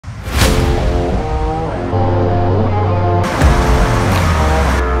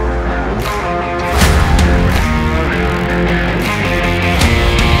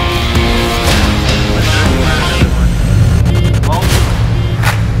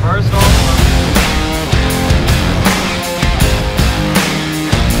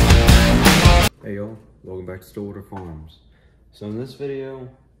back to Stillwater Farms. So in this video,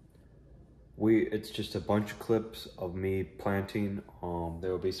 it's just a bunch of clips of me planting.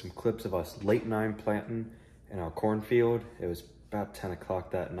 There will be some clips of us late night planting in our cornfield. It was about 10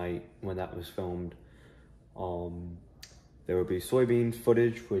 o'clock that night when that was filmed. There will be soybean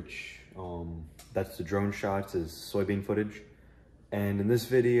footage, which that's the drone shots, is soybean footage. And in this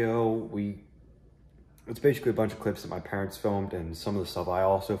video, it's basically a bunch of clips that my parents filmed and some of the stuff I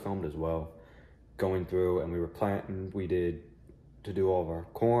also filmed as well. Going through, and we were planting. We did to do all of our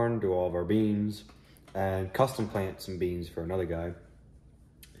corn, do all of our beans, and custom plant some beans for another guy.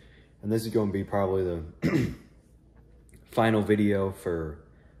 And this is going to be probably the final video for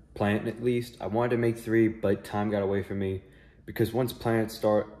planting, at least. I wanted to make 3, but time got away from me because once planting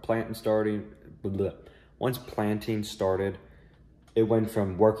started, it went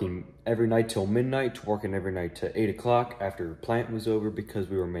from working every night till midnight to working every night to 8 o'clock after planting was over because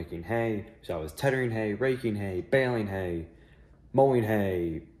we were making hay. So I was tethering hay, raking hay, baling hay, mowing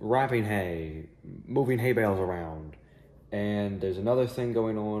hay, wrapping hay, moving hay bales around. And there's another thing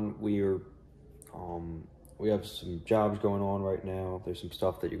going on. We have some jobs going on right now. There's some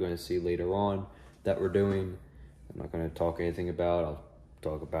stuff that you're going to see later on that we're doing. I'm not going to talk anything about. I'll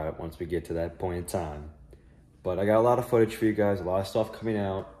talk about it once we get to that point in time. But I got a lot of footage for you guys, a lot of stuff coming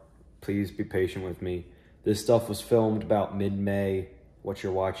out. Please be patient with me. This stuff was filmed about mid-May, what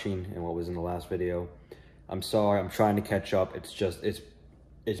you're watching and what was in the last video. I'm sorry, I'm trying to catch up.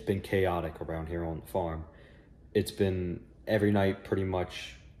 It's been chaotic around here on the farm. It's been every night pretty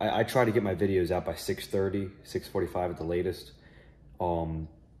much. I try to get my videos out by 6:30, 6:45 at the latest. And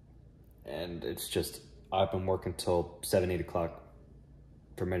it's just, I've been working till 7, 8 o'clock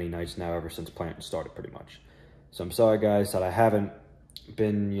for many nights now, ever since planting started pretty much. So I'm sorry guys that I haven't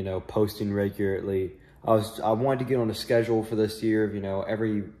been, posting regularly. I wanted to get on a schedule for this year,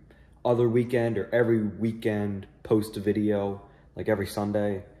 every other weekend or every weekend post a video, like every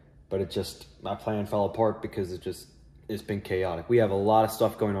Sunday. But my plan fell apart because it's been chaotic. We have a lot of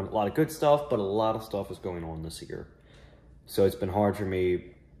stuff going on, a lot of good stuff, but a lot of stuff is going on this year. So it's been hard for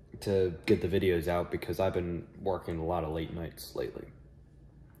me to get the videos out because I've been working a lot of late nights lately.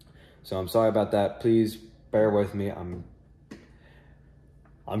 So I'm sorry about that. Please bear with me. I'm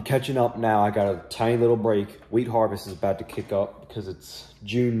catching up now. I got a tiny little break. Wheat harvest is about to kick up because it's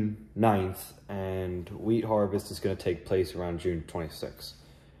June 9th and wheat harvest is going to take place around June 26th.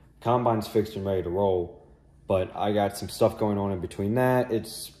 Combine's fixed and ready to roll, but I got some stuff going on in between that.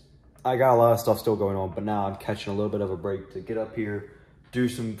 I got a lot of stuff still going on, but now I'm catching a little bit of a break to get up here, do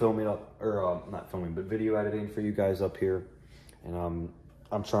some filming not filming, but video editing for you guys up here. And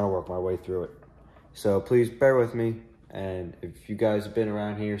I'm trying to work my way through it. So please bear with me. And if you guys have been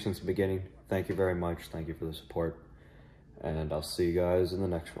around here since the beginning, thank you very much. Thank you for the support. And I'll see you guys in the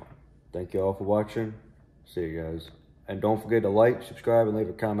next one. Thank you all for watching. See you guys. And don't forget to like, subscribe, and leave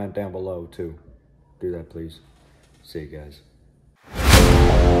a comment down below too. Do that, please. See you guys.